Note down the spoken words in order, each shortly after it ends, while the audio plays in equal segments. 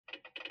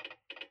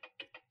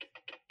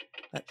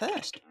But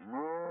first,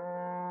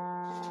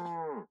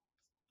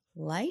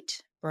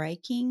 late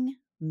breaking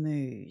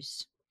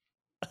news.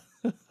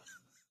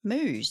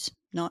 Moos,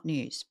 not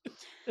news.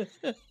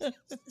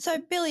 So,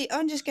 Billy,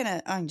 I'm just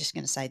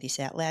gonna say this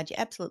out loud. You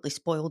absolutely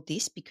spoiled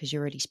this because you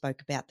already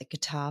spoke about the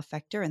guitar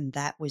factor, and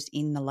that was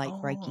in the late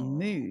breaking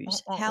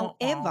news.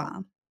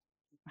 However,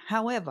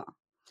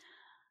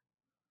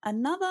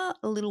 another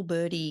little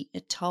birdie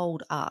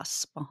told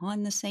us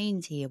behind the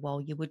scenes here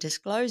while you were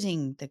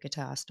disclosing the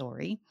guitar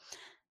story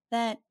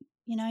that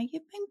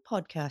you've been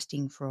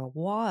podcasting for a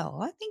while.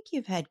 I think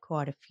you've had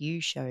quite a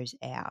few shows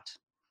out.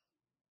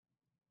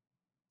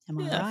 Am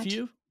I Yeah, a right?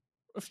 few.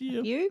 A A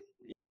few. few?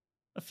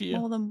 A few.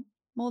 More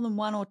than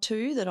one or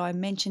two that I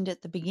mentioned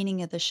at the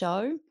beginning of the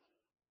show?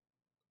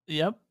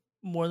 Yep.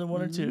 More than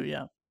one or two, Mm.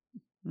 yeah.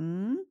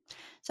 Mm.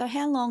 So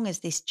how long has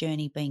this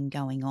journey been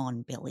going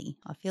on, Billy?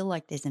 I feel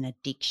like there's an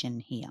addiction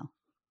here.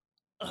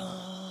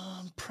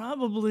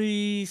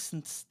 Probably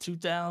since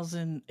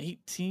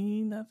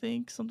 2018, I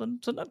think. Something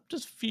so not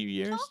just a few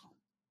years, Oh,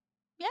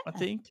 I yeah.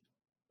 think,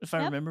 if I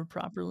Yep. remember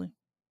properly.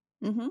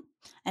 Mm-hmm.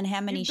 And how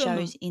many You've done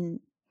the shows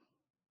in?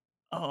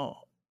 oh,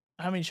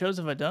 how many shows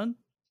have I done?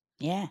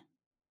 Yeah.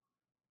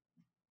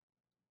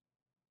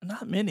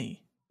 Not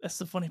many. That's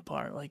the funny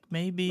part. Like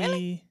Really?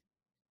 maybe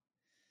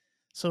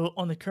so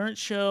on the current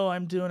show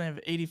I'm doing, I have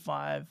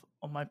 85.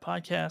 On my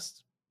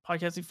podcast,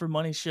 Podcasting for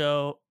Money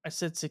show, I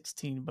said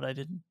 16, but I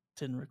didn't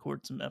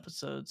record some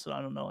episodes, so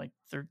I don't know, like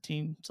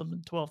 13,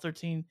 something 12,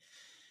 13.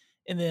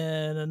 And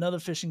then another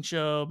fishing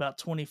show about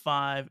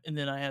 25, and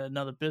then I had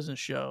another business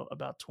show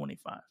about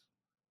 25.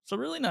 So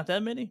really not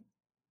that many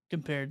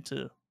compared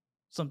to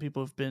some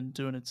people who've been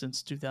doing it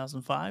since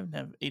 2005 and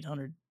have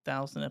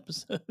 800,000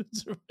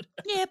 episodes or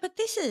whatever. Yeah, but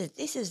this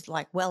is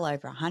like well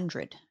over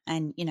 100,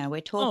 and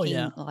we're Oh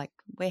yeah. talking like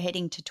we're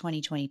heading to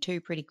 2022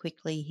 pretty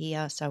quickly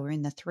here, so we're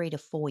in the 3 to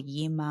 4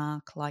 year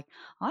mark. Like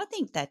I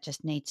think that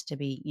just needs to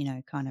be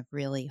kind of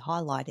really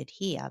highlighted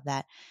here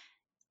that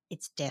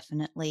it's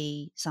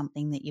definitely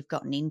something that you've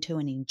gotten into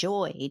and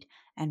enjoyed,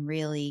 and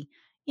really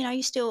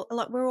you still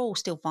like we're all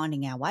still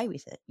finding our way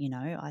with it.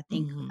 I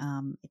think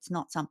Mhm. it's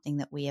not something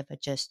that we ever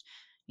just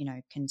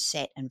can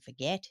set and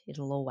forget.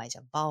 It'll always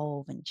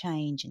evolve and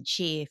change and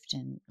shift,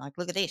 and like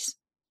look at this,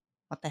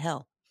 what the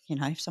hell.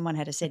 If someone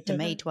had said to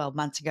me 12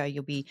 months ago,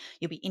 you'll be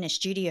in a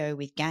studio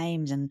with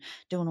games and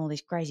doing all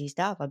this crazy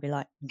stuff, I'd be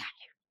like, no,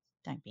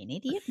 don't be an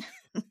idiot.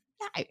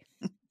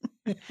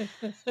 No.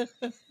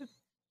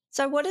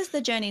 So what does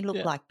the journey look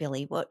Yeah. like,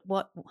 Billy?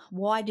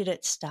 Why did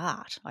it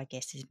start, I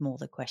guess, is more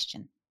the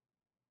question.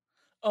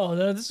 Oh,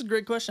 no, this is a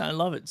great question. I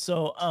love it.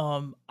 So,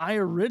 I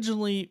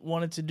originally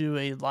wanted to do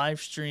a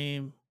live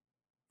stream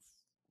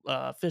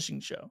fishing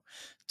show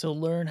to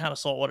learn how to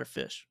saltwater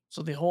fish.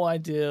 So the whole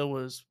idea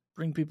was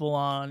bring people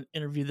on,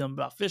 interview them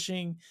about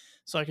fishing,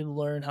 so I could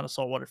learn how to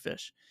saltwater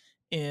fish.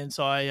 And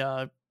so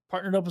I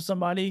partnered up with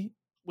somebody,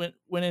 went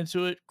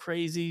into it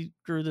crazy,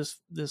 grew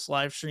this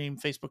live stream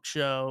Facebook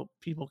show.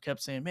 People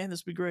kept saying, "Man,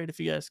 this would be great if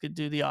you guys could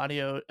do the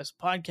audio as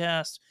a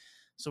podcast."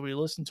 So we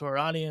listened to our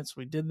audience.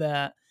 We did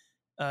that.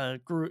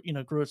 Grew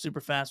it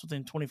super fast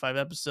within 25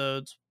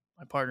 episodes.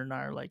 My partner and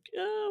I are like,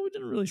 yeah, we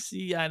didn't really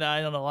see eye to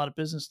eye on a lot of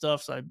business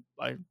stuff. So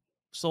I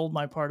sold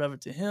my part of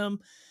it to him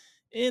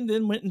and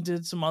then went and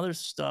did some other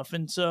stuff.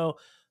 And so,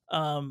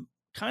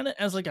 kind of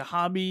as like a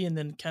hobby and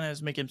then kind of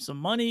as making some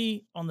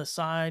money on the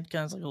side,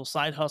 kind of like a little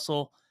side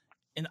hustle.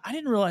 And I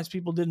didn't realize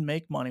people didn't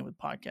make money with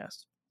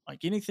podcasts.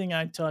 Like anything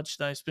I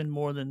touched, I spend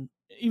more than,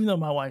 even though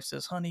my wife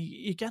says, honey,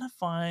 you got to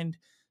find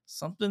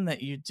something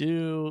that you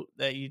do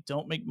that you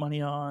don't make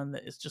money on,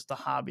 that is just a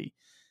hobby.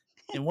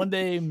 And one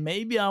day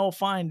maybe I will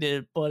find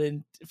it, but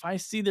if I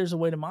see there's a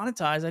way to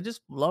monetize, I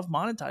just love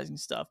monetizing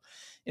stuff.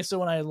 And so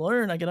when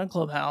I get on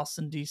Clubhouse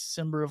in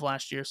December of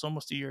last year, so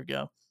almost a year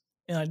ago,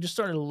 and I just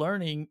started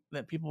learning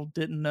that people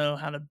didn't know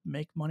how to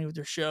make money with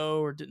their show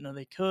or didn't know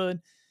they could.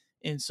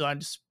 And so I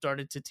just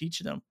started to teach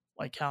them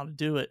like how to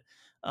do it.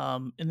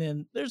 And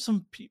then there's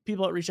some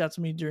people that reached out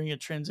to me during a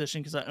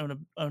transition because I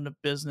own a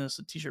business,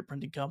 a t-shirt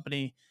printing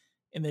company,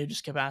 and they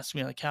just kept asking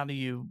me like, how do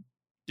you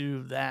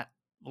do that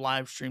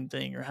live stream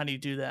thing, or how do you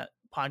do that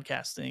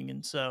podcast thing?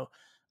 And so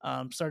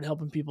started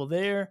helping people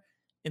there,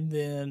 and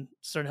then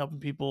started helping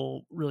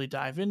people really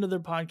dive into their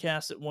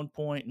podcast at one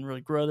point and really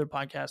grow their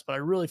podcast. But I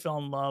really fell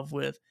in love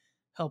with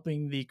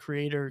helping the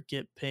creator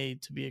get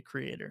paid to be a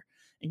creator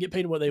and get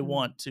paid what they Mm.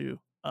 want to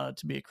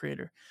be a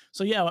creator.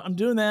 So yeah, I'm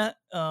doing that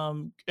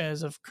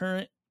as of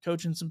current,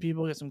 coaching some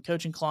people, get some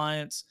coaching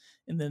clients,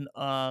 and then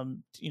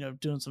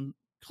doing some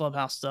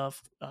Clubhouse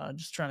stuff,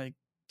 just trying to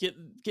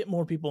get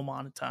more people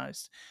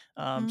monetized.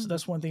 So Mm.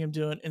 that's one thing I'm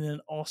doing, and then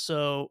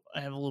also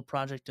I have a little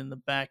project in the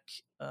back,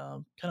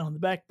 kind of on the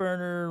back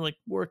burner, like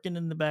working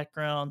in the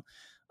background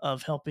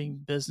of helping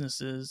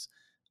businesses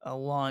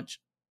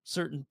launch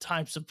certain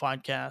types of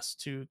podcasts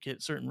to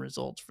get certain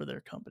results for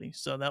their company.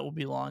 So that will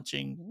be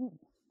launching. Ooh.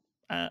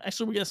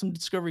 Actually, we got some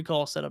discovery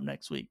calls set up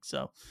next week.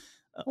 So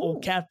old Ooh.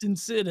 Captain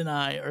Sid and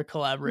I are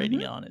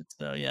collaborating Mhm. on it.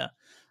 So yeah.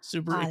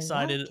 super I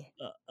excited like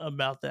it.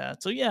 about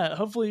that. So yeah,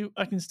 hopefully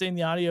I can stay in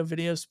the audio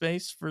video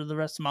space for the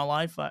rest of my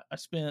life. I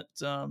spent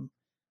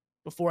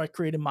before I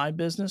created my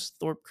business,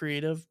 Thorpe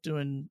Creative,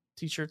 doing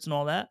t-shirts and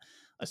all that.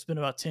 I spent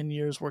about 10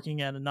 years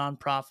working at a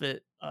nonprofit,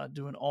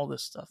 doing all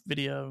this stuff,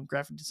 video,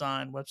 graphic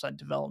design, website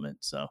development.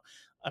 So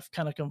I've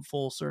kind of come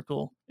full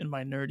circle in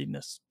my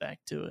nerdiness back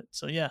to it.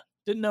 So yeah,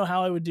 didn't know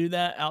how I would do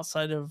that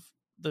outside of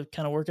the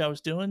kind of work I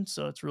was doing.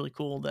 So it's really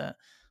cool that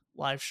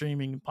live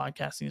streaming and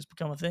podcasting has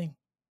become a thing.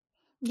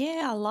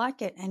 Yeah, I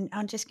like it. And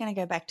I'm just going to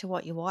go back to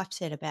what your wife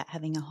said about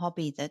having a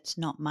hobby that's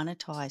not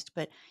monetized.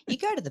 But you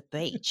go to the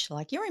beach,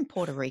 like you're in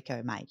Puerto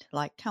Rico, mate.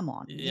 Like, come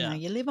on, Yeah.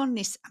 you live on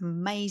this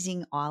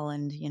amazing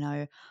island.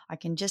 I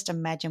can just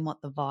imagine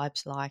what the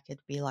vibe's like.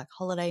 It'd be like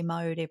holiday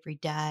mode every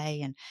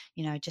day and,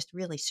 just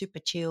really super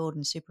chilled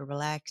and super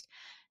relaxed.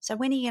 So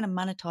when are you going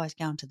to monetize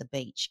going to the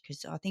beach?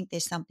 Because I think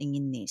there's something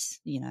in this.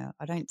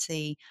 I don't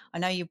see, I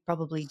know you're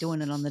probably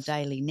doing it on the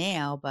daily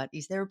now, but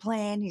is there a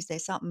plan? Is there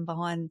something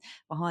behind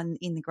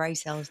in the grey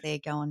cells there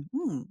going,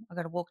 I've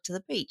got to walk to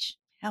the beach.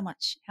 How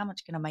much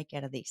can I make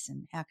out of this?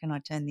 And how can I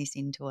turn this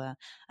into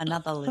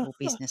another little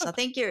business? I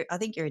think you're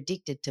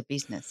addicted to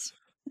business.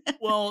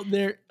 Well,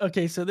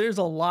 okay, so there's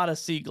a lot of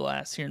sea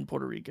glass here in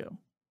Puerto Rico,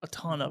 a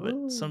ton of it.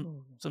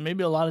 Oh. So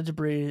maybe a lot of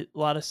debris, a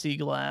lot of sea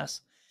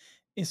glass.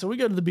 And so we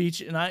go to the beach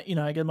and I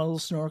get my little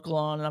snorkel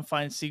on and I'm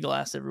finding sea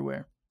glass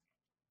everywhere.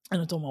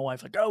 And I told my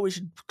wife, like, oh, we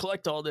should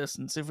collect all this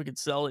and see if we could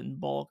sell it in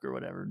bulk or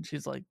whatever. And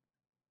she's like,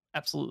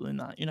 absolutely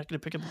not. You're not going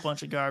to pick up a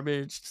bunch of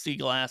garbage, sea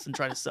glass, and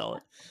try to sell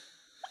it.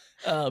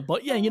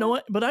 But yeah, you know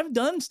what? But I've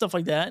done stuff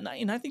like that,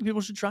 and I think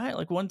people should try it.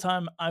 Like one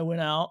time, I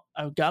went out,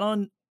 I got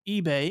on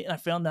eBay, and I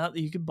found out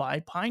that you could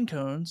buy pine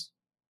cones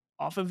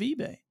off of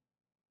eBay,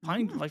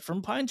 Mm, like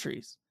from pine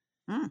trees.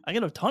 mm. I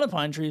got a ton of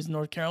pine trees in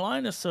North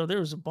Carolina, so there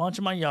was a bunch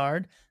in my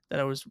yard that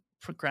I was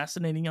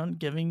procrastinating on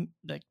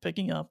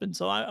picking up, and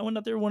so I went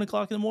out there 1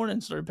 o'clock in the morning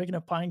and started picking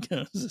up pine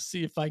cones to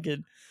see if I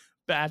could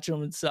batch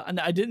them and sell. And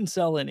I didn't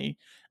sell any.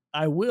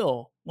 I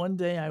will one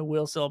day. I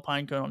will sell a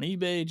pine cone on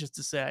eBay just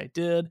to say I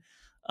did.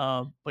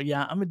 But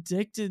yeah, I'm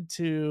addicted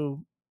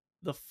to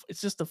it's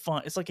just a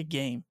fun. It's like a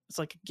game. It's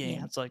like a game.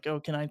 Yeah. It's like, oh,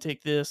 can I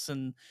take this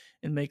and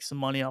make some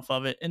money off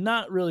of it? And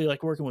not really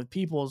like working with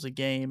people as a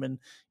game, and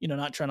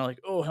not trying to like,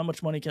 oh, how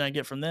much money can I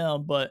get from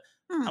them, but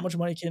how Mm, much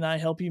money can I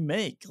help you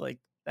make? Like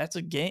that's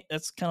a game.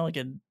 That's kind of like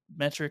a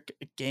metric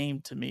a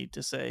game to me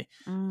to say,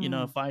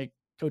 mm, if I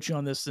coach you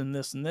on this and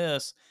this and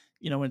this,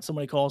 when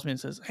somebody calls me and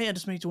says, "Hey, I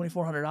just made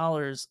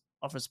 $2,400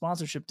 off a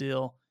sponsorship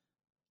deal,"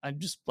 I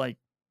just like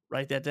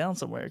write that down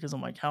somewhere because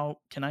I'm like, how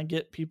can I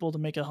get people to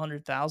make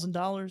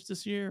 $100,000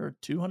 this year or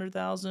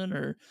 200,000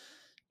 or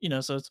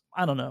so it's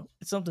I don't know.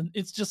 It's something.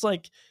 It's just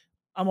like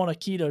I'm on a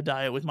keto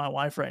diet with my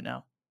wife right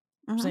now.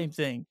 mhm. Same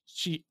thing.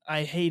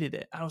 I hated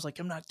it. I was like,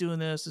 I'm not doing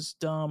this. It's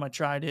dumb. I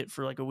tried it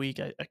for like a week.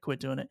 I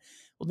quit doing it.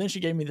 Well, then she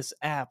gave me this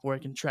app where I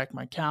can track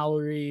my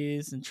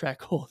calories and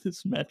track all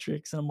this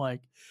metrics. And I'm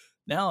like,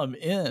 now I'm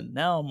in.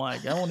 Now I'm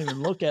like, I won't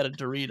even look at a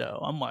Dorito.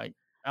 I'm like,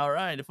 all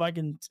right, if I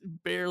can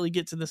barely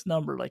get to this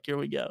number, like here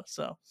we go.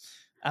 So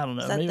I don't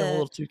Is know. that Maybe I'm a the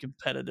little too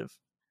competitive.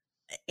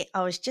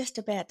 I was just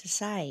about to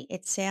say,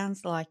 it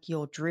sounds like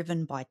you're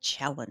driven by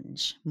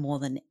challenge more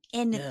than Yeah.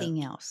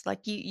 anything else.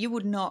 Like you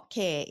would not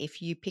care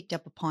if you picked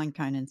up a pine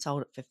cone and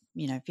sold it for,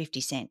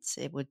 50 cents.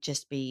 It would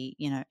just be,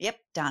 yep,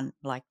 done.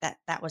 Like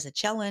that was a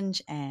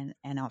challenge and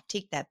I've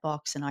ticked that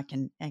box and I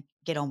can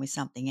get on with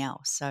something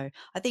else. So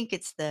I think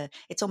it's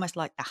almost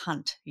like the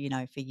hunt,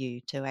 for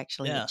you to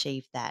actually Yeah.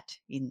 achieve that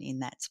in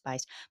that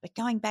space. But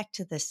going back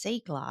to the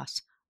sea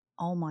glass,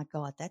 oh my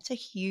God, that's a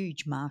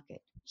huge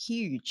market.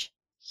 Huge.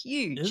 Is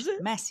Huge,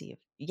 it? massive.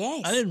 I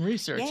Yes, didn't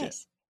research it.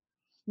 yes.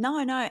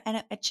 No, no,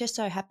 and it just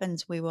so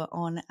happens we were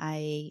on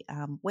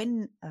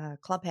when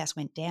Clubhouse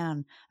went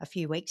down a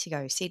few weeks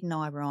ago. Sid and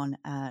I were on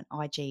an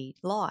IG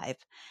live,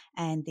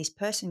 and this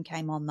person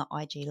came on the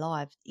IG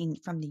live in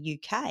from the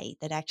UK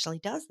that actually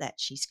does that.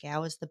 She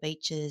scours the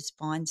beaches,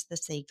 finds the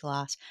sea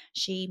glass.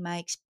 She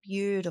makes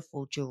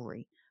beautiful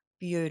jewelry.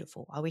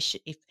 Beautiful. I wish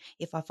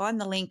if I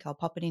find the link, I'll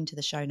pop it into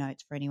the show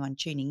notes for anyone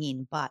tuning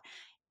in. But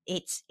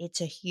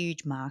it's a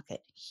huge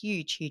market,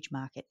 huge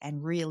market,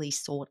 and really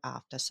sought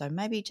after. So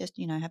maybe just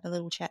have a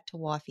little chat to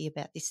wifey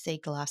about this sea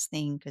glass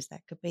thing because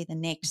that could be the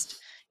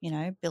next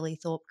Billy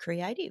Thorpe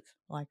creative.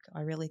 Like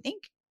I really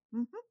think.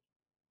 Hmm.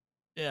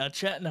 Yeah,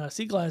 chat no,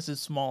 sea glass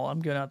is small.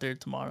 I'm going out there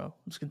tomorrow.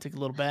 I'm just gonna take a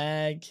little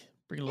bag,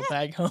 bring a little Yeah.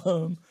 bag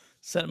home,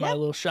 set my Yep.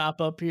 little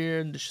shop up here,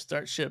 and just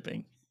start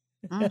shipping.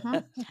 Hmm.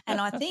 And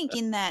I think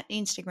in that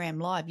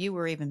Instagram live, you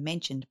were even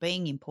mentioned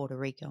being in Puerto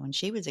Rico, and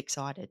she was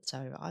excited.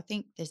 So I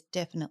think there's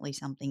definitely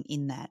something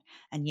in that,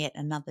 and yet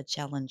another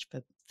challenge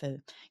for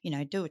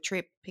do a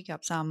trip, pick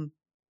up some,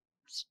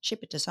 ship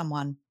it to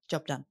someone,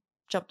 job done,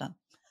 job done.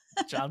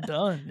 Job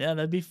done. Yeah,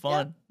 that'd be Yep.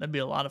 fun. That'd be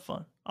a lot of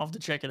fun. I'll have to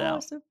check it out.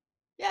 Awesome.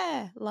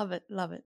 Yeah, love it, love it.